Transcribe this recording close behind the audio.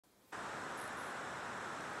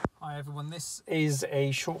Hi everyone, this is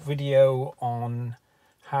a short video on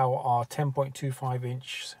how our 10.25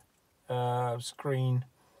 inch screen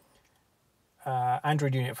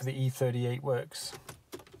Android unit for the E38 works.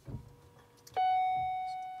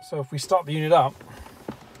 So if we start the unit up,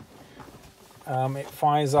 it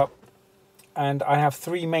fires up, and I have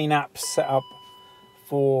three main apps set up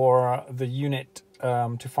for the unit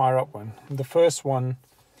to fire up one. The first one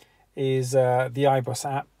is the iBus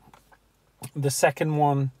app. The second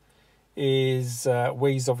one is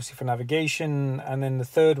Waze, obviously, for navigation, and then the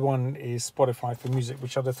third one is Spotify for music,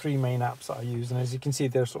 which are the three main apps that I use. And as you can see,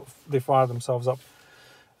 they fire themselves up,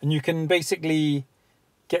 and you can basically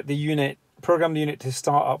get the unit, program the unit to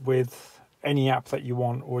start up with any app that you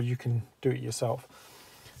want, or you can do it yourself.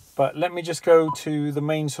 But let me just go to the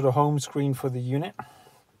main sort of home screen for the unit.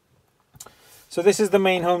 So this is the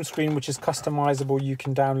main home screen, which is customizable. You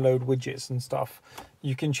can download widgets and stuff.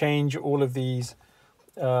 You can change all of these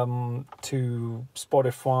to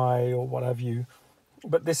Spotify or what have you,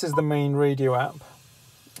 but this is the main radio app.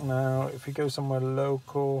 Now if we go somewhere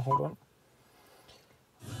local, hold on,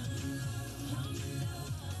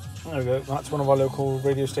 there we go, that's one of our local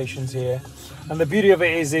radio stations here. And the beauty of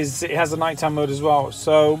it is it has a nighttime mode as well,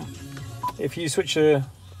 so if you switch your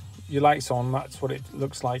lights on, that's what it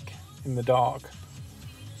looks like in the dark.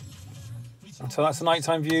 So that's a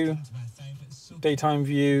nighttime view, daytime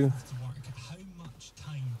view,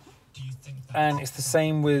 and it's the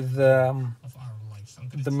same with the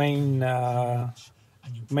main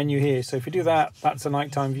menu here. So if you do that, that's a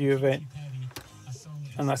nighttime view of it,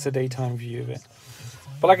 and that's a daytime view of it.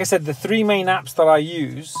 But like I said, the three main apps that I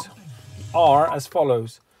use are as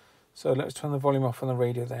follows. So let's turn the volume off on the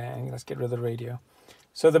radio there, and let's get rid of the radio.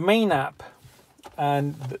 So the main app,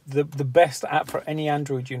 and the best app for any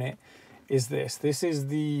Android unit, is this. This is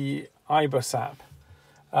the iBus app.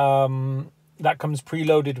 That comes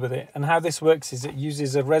preloaded with it, and how this works is it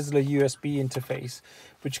uses a regular USB interface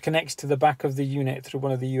which connects to the back of the unit through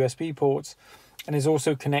one of the USB ports, and is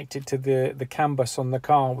also connected to the CAN bus on the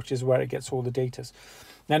car, which is where it gets all the data.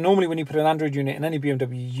 Now normally when you put an Android unit in any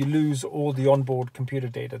BMW, you lose all the onboard computer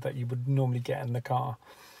data that you would normally get in the car.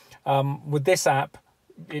 With this app,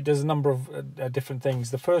 it does a number of different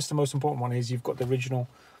things. The first and most important one is you've got the original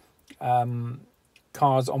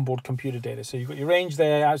car's onboard computer data. So you've got your range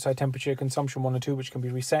there, outside temperature, consumption 1 and 2, which can be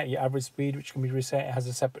reset, your average speed, which can be reset. It has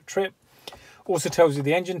a separate trip. Also tells you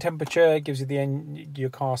the engine temperature, gives you your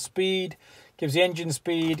car speed, gives the engine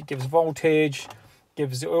speed, gives voltage,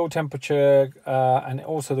 gives the oil temperature, and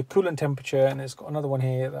also the coolant temperature, and it's got another one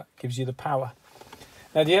here that gives you the power.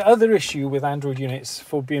 Now the other issue with Android units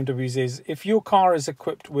for BMWs is if your car is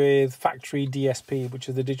equipped with factory DSP, which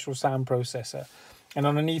is the digital sound processor, and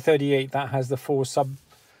on an E38 that has the 4 subs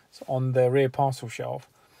on the rear parcel shelf,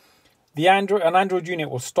 an Android unit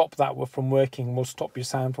will stop that from working, will stop your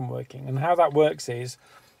sound from working. And how that works is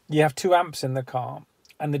you have 2 amps in the car,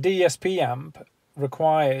 and the DSP amp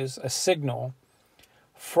requires a signal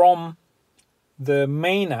from the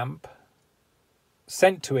main amp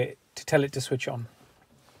sent to it to tell it to switch on.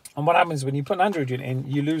 And what happens when you put an Android unit in,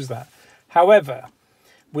 you lose that. However,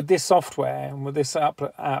 with this software and with this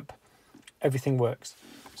app, everything works.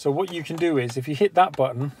 So what you can do is if you hit that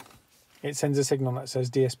button, it sends a signal that says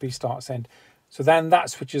DSP start send. So then that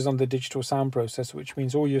switches on the digital sound processor, which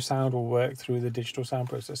means all your sound will work through the digital sound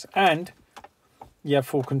processor, and you have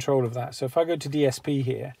full control of that. So if I go to DSP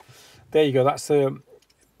here, there you go. That's the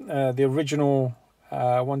original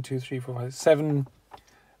 1, 2, 3, 4, 5, 7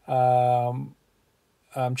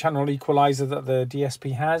 channel equalizer that the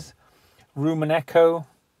DSP has. Room and echo.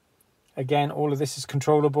 Again, all of this is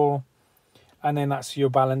controllable. And then that's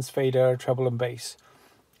your balance, fader, treble and bass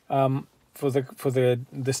for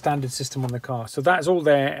the standard system on the car. So that's all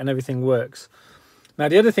there and everything works. Now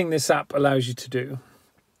the other thing this app allows you to do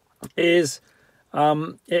is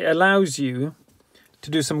it allows you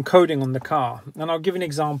to do some coding on the car. And I'll give an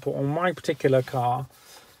example. On my particular car,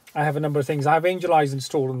 I have a number of things. I have Angel Eyes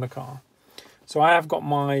installed in the car. So I have got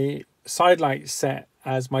my side lights set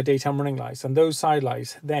as my daytime running lights, and those side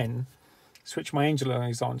lights then switch my Angel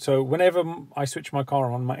Eyes on. So whenever I switch my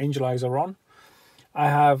car on, my Angel Eyes are on. I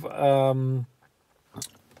have on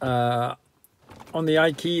the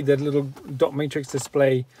iKey, the little dot matrix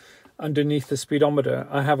display underneath the speedometer,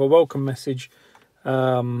 I have a welcome message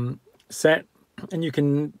set, and you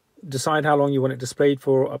can decide how long you want it displayed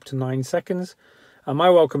for, up to 9 seconds. And my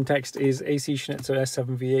welcome text is AC Schnitzer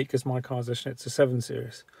S7V8 because my car's a Schnitzer 7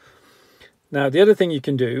 Series. Now the other thing you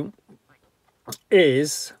can do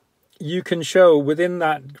is you can show within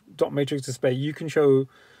that dot matrix display, you can show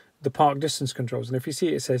the park distance controls. And if you see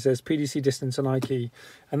it, it says there's PDC distance and I key,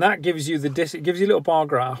 and that gives you it gives you a little bar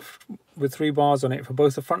graph with 3 bars on it for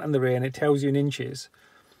both the front and the rear, and it tells you in inches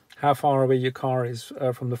how far away your car is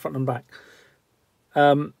from the front and back.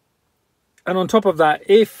 And on top of that,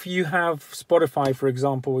 if you have Spotify, for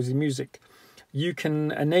example, as your music, you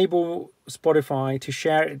can enable Spotify to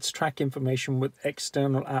share its track information with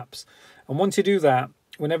external apps. And once you do that,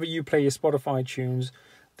 whenever you play your Spotify tunes,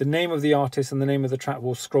 the name of the artist and the name of the track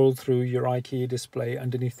will scroll through your iKey display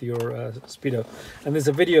underneath your speedo. And there's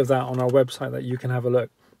a video of that on our website that you can have a look.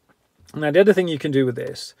 Now, the other thing you can do with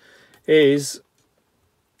this is,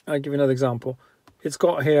 I'll give you another example. It's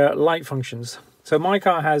got here light functions. So my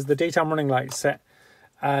car has the daytime running lights set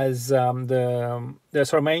as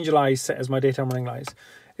my angel eyes set as my daytime running lights.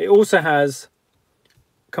 It also has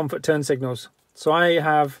comfort turn signals. So I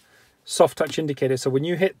have soft touch indicators. So when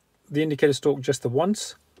you hit the indicator stalk just the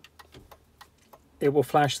once, it will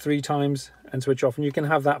flash 3 times and switch off, and you can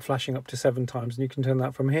have that flashing up to 7 times, and you can turn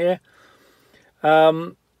that from here.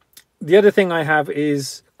 The other thing I have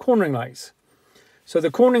is cornering lights. So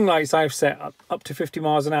the cornering lights I've set up to 50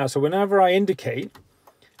 miles an hour. So whenever I indicate,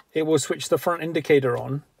 it will switch the front indicator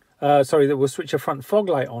on. That will switch a front fog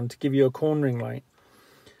light on to give you a cornering light.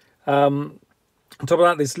 On top of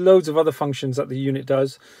that, there's loads of other functions that the unit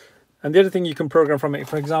does. And the other thing you can program from it,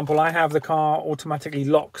 for example, I have the car automatically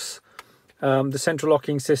locks, the central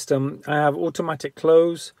locking system. I have automatic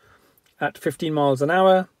close at 15 miles an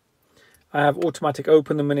hour. I have automatic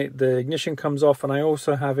open the minute the ignition comes off, and I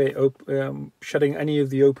also have it shutting any of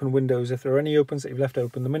the open windows. If there are any opens that you've left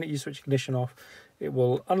open, the minute you switch ignition off, it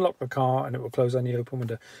will unlock the car and it will close any open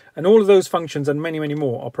window. And all of those functions and many, many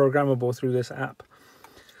more are programmable through this app.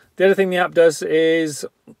 The other thing the app does is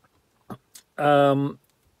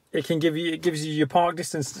it gives you your park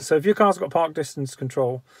distance. So if your car's got park distance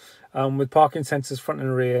control with parking sensors front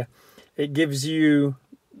and rear, it gives you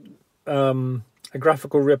a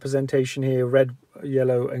graphical representation here, red,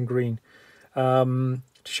 yellow and green, to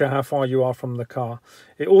show how far you are from the car.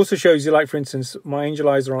 It also shows you, like for instance, my angel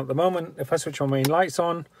eyes are on at the moment. If I switch my main lights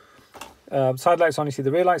on, side lights on, you see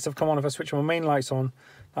the rear lights have come on. If I switch my main lights on,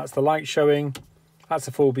 that's the light showing, that's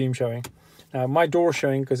the full beam showing. Now my door's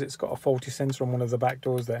showing because it's got a faulty sensor on one of the back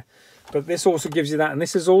doors there. But this also gives you that, and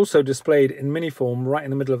this is also displayed in mini form right in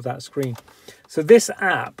the middle of that screen. So this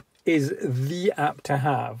app is the app to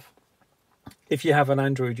have if you have an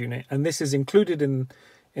Android unit, and this is included in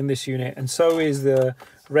this unit, and so is the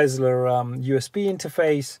Resler USB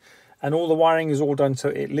interface, and all the wiring is all done so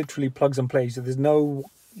it literally plugs and plays. So there's no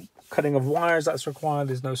cutting of wires that's required,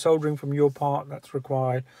 there's no soldering from your part that's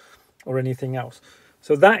required or anything else.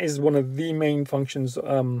 So that is one of the main functions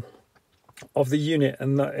of the unit,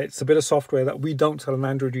 and it's a bit of software that we don't sell an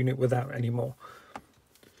Android unit without anymore.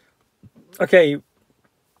 Okay,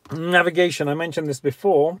 navigation, I mentioned this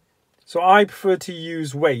before. So I prefer to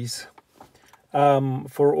use Waze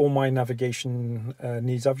for all my navigation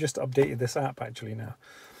needs. I've just updated this app actually now.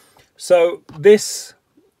 So this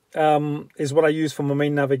is what I use for my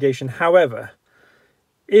main navigation. However,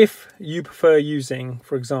 if you prefer using,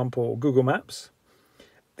 for example, Google Maps,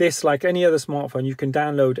 this, like any other smartphone, you can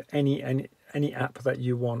download any app that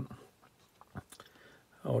you want.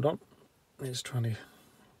 Hold on, it's trying to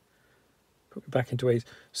put me back into Waze.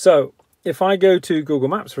 So if I go to Google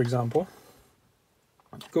Maps, for example,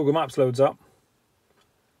 Google Maps loads up.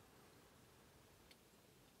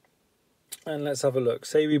 And let's have a look.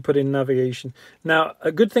 Say we put in navigation. Now,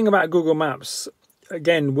 a good thing about Google Maps,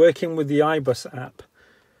 again, working with the iBus app,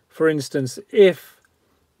 for instance, if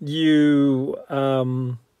you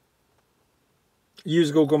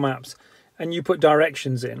use Google Maps and you put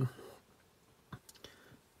directions in,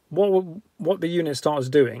 what the unit starts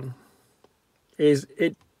doing is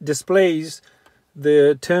it displays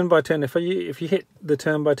the turn-by-turn. If you hit the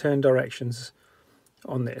turn-by-turn directions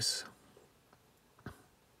on this,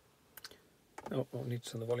 oh, I need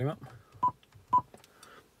to turn the volume up.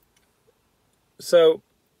 So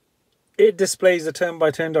it displays the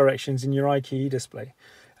turn-by-turn directions in your iKey display,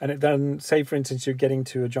 and it then, say for instance you're getting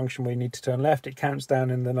to a junction where you need to turn left, it counts down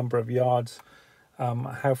in the number of yards,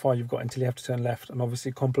 how far you've got until you have to turn left, and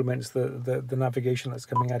obviously complements the navigation that's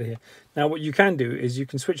coming out of here. Now what you can do is you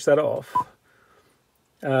can switch that off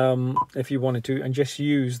if you wanted to, and just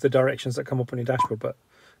use the directions that come up on your dashboard, but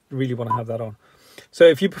you really want to have that on. So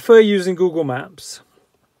if you prefer using Google Maps,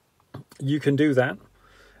 you can do that.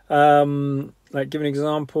 Like, give an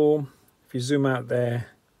example. If you zoom out there,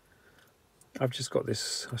 I've just got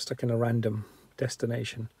this, I'm stuck in a random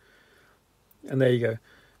destination, and there you go.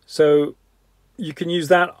 So you can use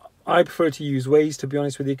that. I prefer to use Waze, to be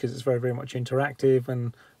honest with you, because it's very, very much interactive,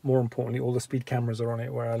 and more importantly, all the speed cameras are on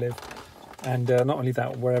it where I live, and not only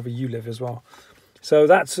that, wherever you live as well. So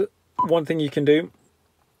that's one thing you can do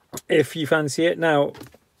if you fancy it. Now,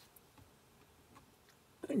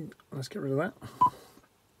 let's get rid of that.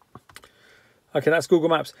 Okay, that's Google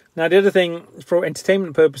Maps. Now, the other thing, for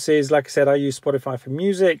entertainment purposes, like I said, I use Spotify for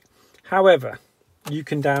music. However, you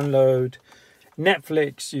can download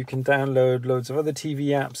Netflix, you can download loads of other TV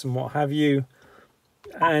apps and what have you.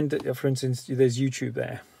 And for instance, there's YouTube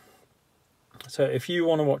there. So if you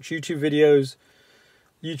want to watch YouTube videos,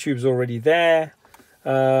 YouTube's already there.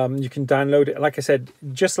 You can download it. Like I said,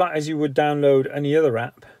 just like as you would download any other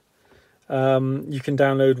app, you can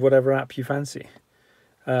download whatever app you fancy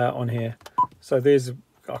on here. So there's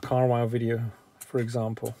a car wow video, for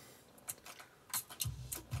example.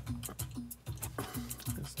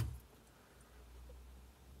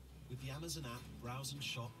 With the Amazon app, browse and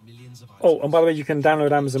shop millions of items. Oh, and by the way, you can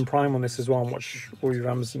download Amazon Prime on this as well and watch all your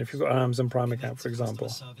Amazon, if you've got an Amazon Prime account, for example.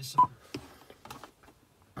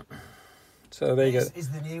 So there you go. Is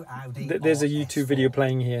the new Audi There's a YouTube video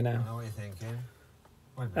playing here now. I know what you're thinking.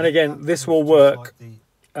 And again, this will work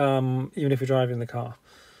even if you're driving the car.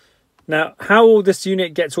 Now, how this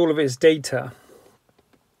unit gets all of its data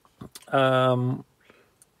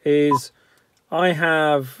is I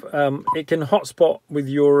have it can hotspot with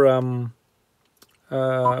your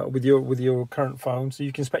current phone, so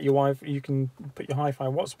you can set your Wi-Fi. You can put your Wi-Fi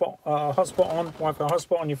hotspot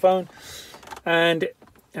on your phone, and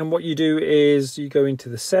what you do is you go into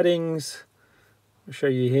the settings. I'll show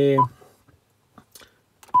you here.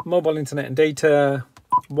 Mobile internet and data.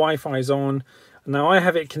 Wi-Fi is on. Now I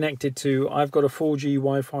have it connected to, I've got a 4G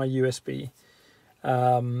Wi-Fi USB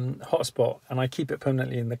hotspot, and I keep it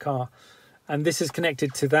permanently in the car. And this is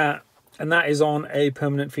connected to that, and that is on a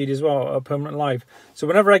permanent feed as well, a permanent live. So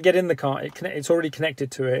whenever I get in the car, it's already connected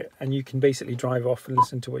to it, and you can basically drive off and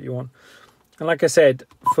listen to what you want. And like I said,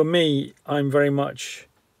 for me, I'm very much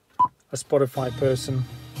a Spotify person.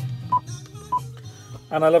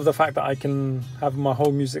 And I love the fact that I can have my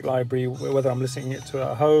whole music library, whether I'm listening to it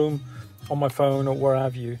at home, on my phone, or where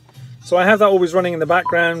have you. So I have that always running in the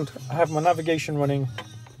background. I have my navigation running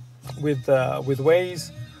with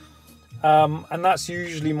Waze, and that's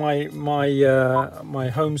usually my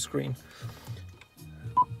home screen.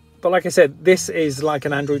 But like I said, this is like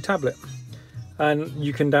an Android tablet, and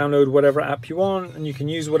you can download whatever app you want, and you can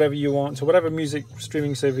use whatever you want. So whatever music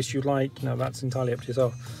streaming service you like, that's entirely up to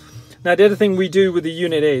yourself. Now, the other thing we do with the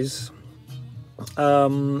unit is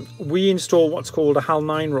we install what's called a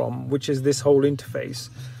HAL9 ROM, which is this whole interface.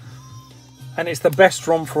 And it's the best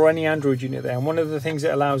ROM for any Android unit there. And one of the things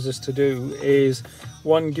it allows us to do is,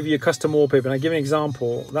 one, give you a custom wallpaper. And I give an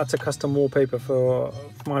example. That's a custom wallpaper for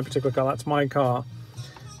my particular car. That's my car.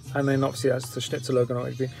 And then obviously that's the Schnitzer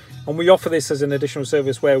logo. And we offer this as an additional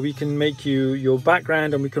service where we can make you your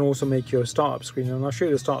background, and we can also make your startup screen. And I'll show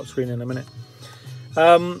you the startup screen in a minute.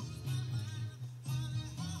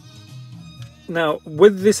 Now,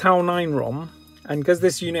 with this HAL9 ROM, and because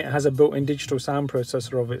this unit has a built-in digital sound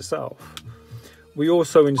processor of itself, we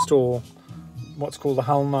also install what's called the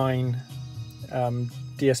HAL9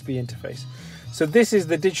 DSP interface. So this is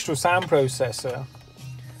the digital sound processor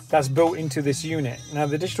that's built into this unit. Now,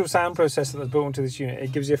 the digital sound processor that's built into this unit,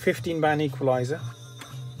 it gives you a 15-band equalizer.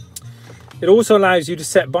 It also allows you to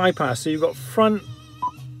set bypass. So you've got front,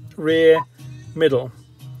 rear, middle.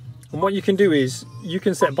 And what you can do is you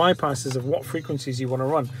can set bypasses of what frequencies you want to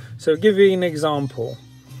run. So I'll give you an example.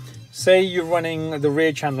 Say you're running the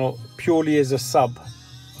rear channel purely as a sub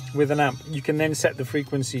with an amp. You can then set the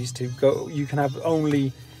frequencies to go. You can have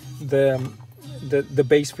only the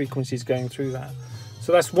bass frequencies going through that.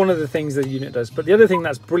 So that's one of the things the unit does. But the other thing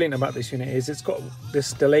that's brilliant about this unit is it's got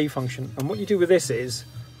this delay function. And what you do with this is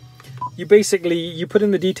you put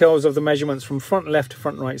in the details of the measurements from front left to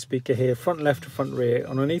front right speaker here, front left to front rear.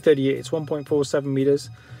 On an E38, it's 1.47 meters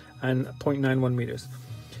and 0.91 meters.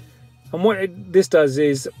 And what this does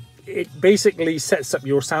is it basically sets up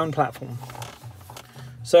your sound platform.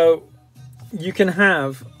 So you can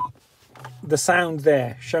have the sound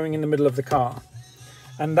there showing in the middle of the car,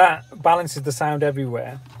 and that balances the sound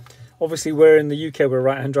everywhere. Obviously, we're in the UK, we're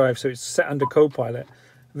right-hand drive, so it's set under Copilot.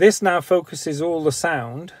 This now focuses all the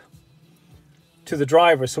sound to the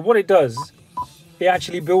driver. So what it does, it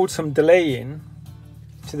actually builds some delay in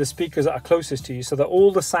to the speakers that are closest to you, so that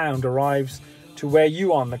all the sound arrives to where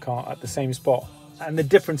you are in the car at the same spot. And the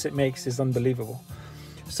difference it makes is unbelievable.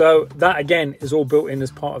 So that again is all built in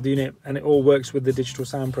as part of the unit, and it all works with the digital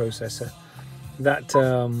sound processor that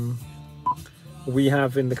we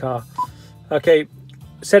have in the car. Okay,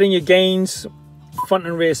 setting your gains, front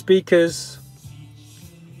and rear speakers.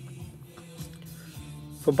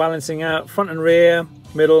 for balancing out front and rear,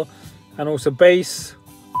 middle, and also bass.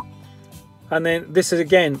 And then this is,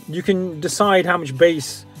 again, you can decide how much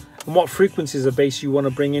bass and what frequencies of bass you want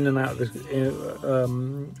to bring in and out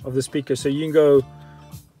of the speaker. So you can go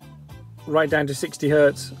right down to 60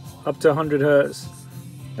 hertz, up to 100 hertz,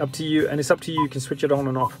 up to you, and it's up to you. You can switch it on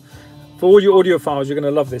and off. For all your audiophiles, you're going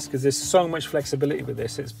to love this because there's so much flexibility with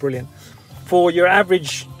this. It's brilliant. For your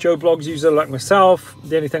average Joe Bloggs user like myself,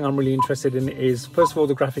 the only thing I'm really interested in is, first of all,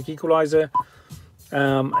 the graphic equalizer,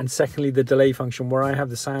 and secondly, the delay function, where I have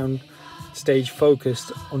the sound stage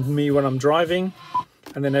focused on me when I'm driving,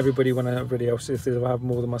 and then everybody else if they have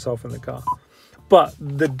more than myself in the car. But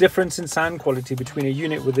the difference in sound quality between a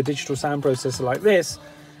unit with a digital sound processor like this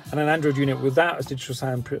and an Android unit without a digital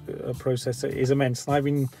sound processor is immense. And I've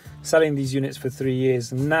been selling these units for 3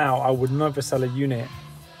 years, and now I would never sell a unit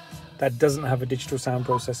that doesn't have a digital sound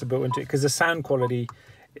processor built into it, because the sound quality,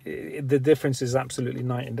 the difference is absolutely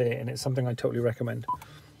night and day, and it's something I totally recommend.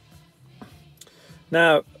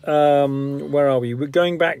 Now, where are we? We're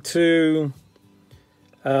going back to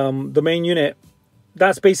the main unit.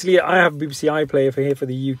 That's basically it. I have a BBC iPlayer for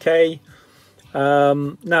the UK.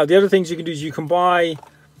 Now, the other things you can do is you can buy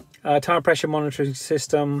a tire pressure monitoring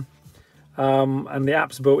system, and the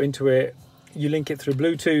app's built into it. You link it through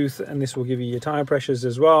Bluetooth, and this will give you your tire pressures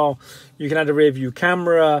as well. You can add a rear view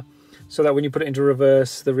camera, so that when you put it into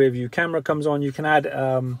reverse, the rear view camera comes on. You can add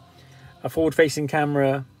a forward facing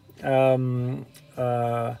camera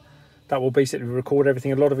that will basically record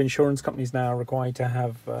everything. A lot of insurance companies now are required to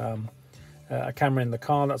have a camera in the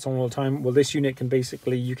car that's on all the time. Well, this unit can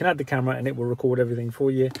basically, you can add the camera and it will record everything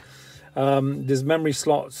for you. There's memory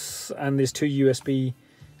slots, and there's 2 USB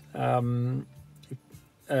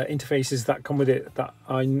interfaces that come with it that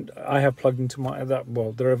I have plugged into my,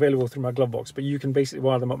 well, they're available through my glove box, but you can basically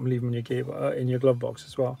wire them up and leave them in your glove box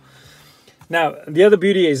as well. Now, the other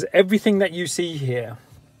beauty is everything that you see here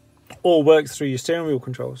all works through your steering wheel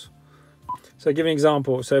controls. So I'll give you an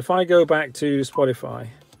example. So if I go back to Spotify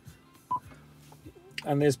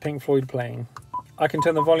and there's Pink Floyd playing, I can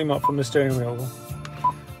turn the volume up from the steering wheel.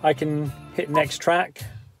 I can hit next track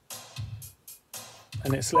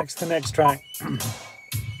and it selects the next track.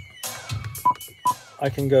 I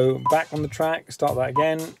can go back on the track, start that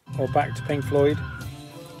again, or back to Pink Floyd.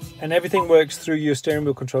 And everything works through your steering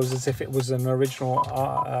wheel controls as if it was an original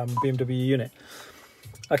BMW unit.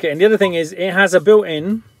 Okay, and the other thing is it has a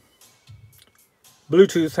built-in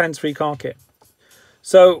Bluetooth hands-free car kit.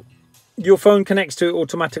 So your phone connects to it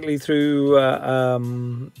automatically through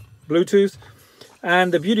Bluetooth.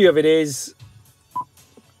 And the beauty of it is,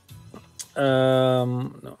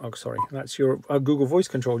 oh, sorry, that's your Google voice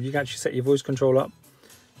control. You can actually set your voice control up,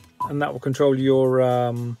 and that will control your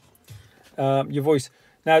voice.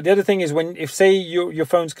 Now, the other thing is if say your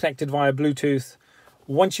phone's connected via Bluetooth,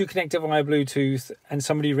 once you connect it via Bluetooth and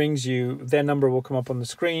somebody rings you, their number will come up on the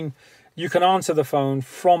screen. You can answer the phone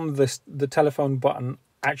from the telephone button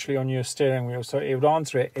actually on your steering wheel. So it would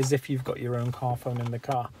answer it as if you've got your own car phone in the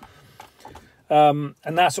car. And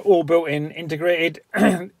that's all built in, integrated.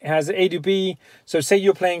 It has A2B. So say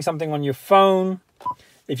you're playing something on your phone.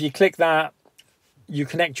 If you click that, you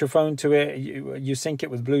connect your phone to it. You sync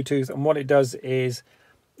it with Bluetooth. And what it does is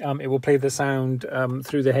it will play the sound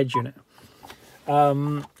through the head unit.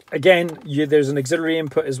 Again, there's an auxiliary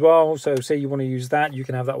input as well. So say you want to use that, you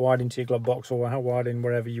can have that wired into your glove box or wired in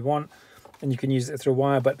wherever you want. And you can use it through a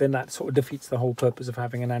wire. But then that sort of defeats the whole purpose of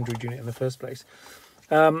having an Android unit in the first place.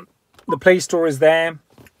 The Play Store is there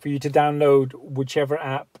for you to download whichever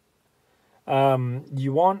app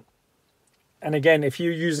you want. And again, if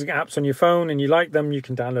you're using apps on your phone and you like them, you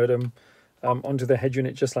can download them onto the head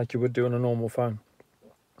unit just like you would do on a normal phone.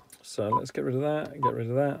 So let's get rid of that, get rid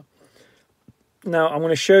of that. Now I'm going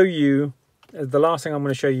to show you, the last thing I'm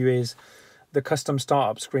going to show you is the custom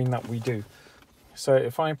startup screen that we do. So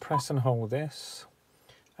if I press and hold this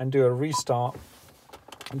and do a restart,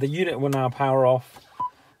 the unit will now power off.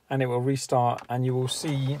 And it will restart, and you will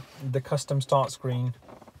see the custom start screen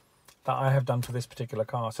that I have done for this particular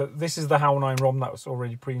car. So this is the HAL 9 ROM that was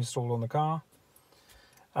already pre-installed on the car.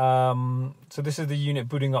 So this is the unit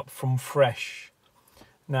booting up from fresh.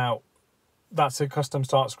 Now, that's a custom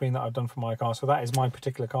start screen that I've done for my car. So that is my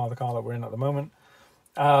particular car, the car that we're in at the moment.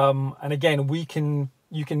 And again, you can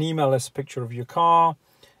email us a picture of your car,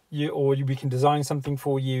 we can design something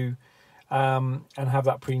for you. And have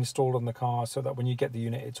that pre-installed on the car so that when you get the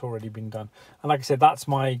unit, it's already been done. And like I said, that's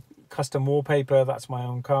my custom wallpaper. That's my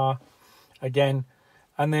own car again.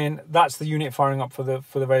 And then that's the unit firing up for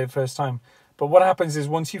the very first time. But what happens is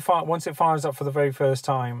once it fires up for the very first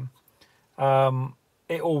time,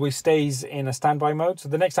 it always stays in a standby mode. So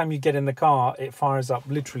the next time you get in the car, it fires up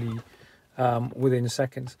literally within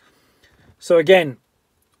seconds. So again,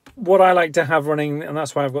 what I like to have running, and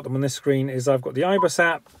that's why I've got them on this screen, is I've got the iBus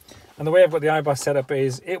app. And the way I've got the iBus set up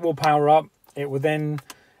is it will power up. It will then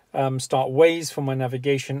start Waze for my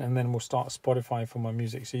navigation, and then we'll start Spotify for my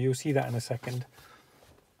music. So you'll see that in a second.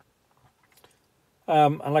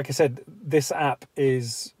 And like I said, this app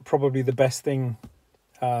is probably the best thing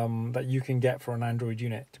that you can get for an Android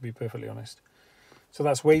unit, to be perfectly honest. So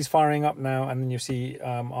that's Waze firing up now, and then you see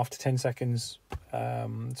after 10 seconds,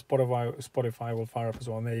 Spotify will fire up as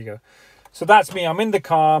well. And there you go. So that's me. I'm in the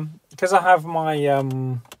car because I have my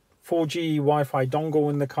 4G Wi-Fi dongle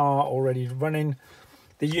in the car already running.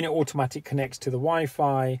 The unit automatic connects to the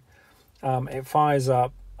Wi-Fi. It fires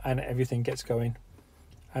up and everything gets going.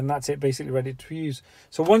 And that's it, basically ready to use.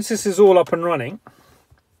 So once this is all up and running,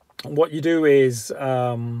 what you do is,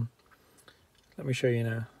 let me show you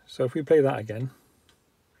now. So if we play that again.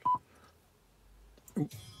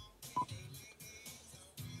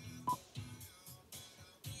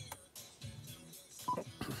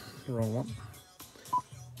 Wrong one.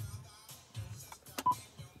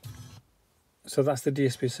 So that's the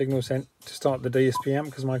DSP signal sent to start the DSP amp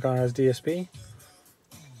because my car has DSP.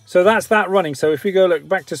 So that's that running. So if we go look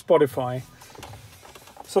back to Spotify.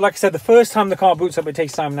 So like I said, the first time the car boots up, it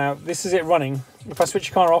takes time. Now this is it running. If I switch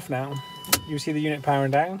the car off now, you see the unit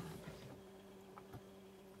powering down.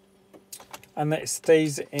 And it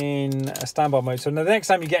stays in a standby mode. So the next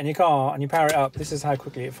time you get in your car and you power it up, this is how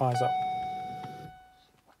quickly it fires up.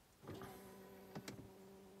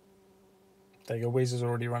 There you go, Waze is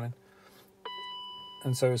already running.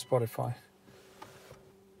 And so is Spotify.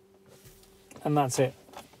 And that's it.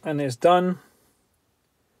 And it's done.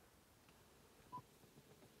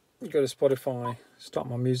 You go to Spotify, start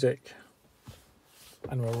my music,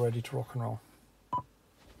 and we're ready to rock and roll.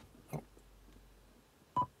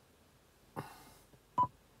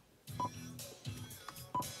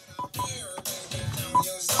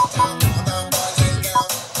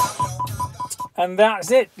 And that's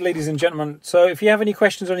it, ladies and gentlemen. So if you have any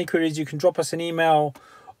questions or any queries, you can drop us an email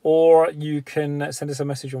or you can send us a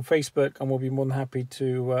message on Facebook and we'll be more than happy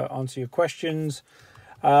to answer your questions.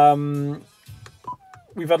 We've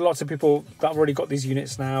had lots of people that have already got these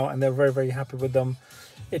units now and they're very, very happy with them.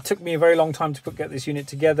 It took me a very long time to get this unit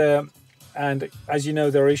together. And as you know,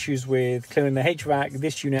 there are issues with clearing the HVAC.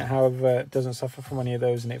 This unit, however, doesn't suffer from any of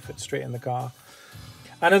those and it fits straight in the car.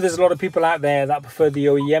 I know there's a lot of people out there that prefer the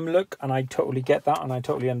OEM look, and I totally get that and I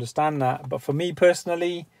totally understand that. But for me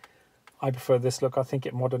personally, I prefer this look. I think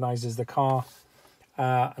it modernizes the car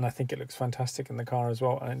and I think it looks fantastic in the car as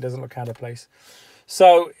well, and it doesn't look out of place.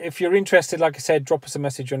 So if you're interested, like I said, drop us a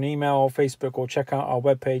message on email or Facebook, or check out our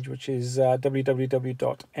webpage, which is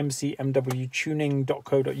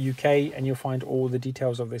www.mcmwtuning.co.uk, and you'll find all the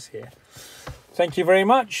details of this here. Thank you very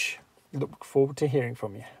much. Look forward to hearing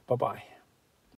from you. Bye-bye.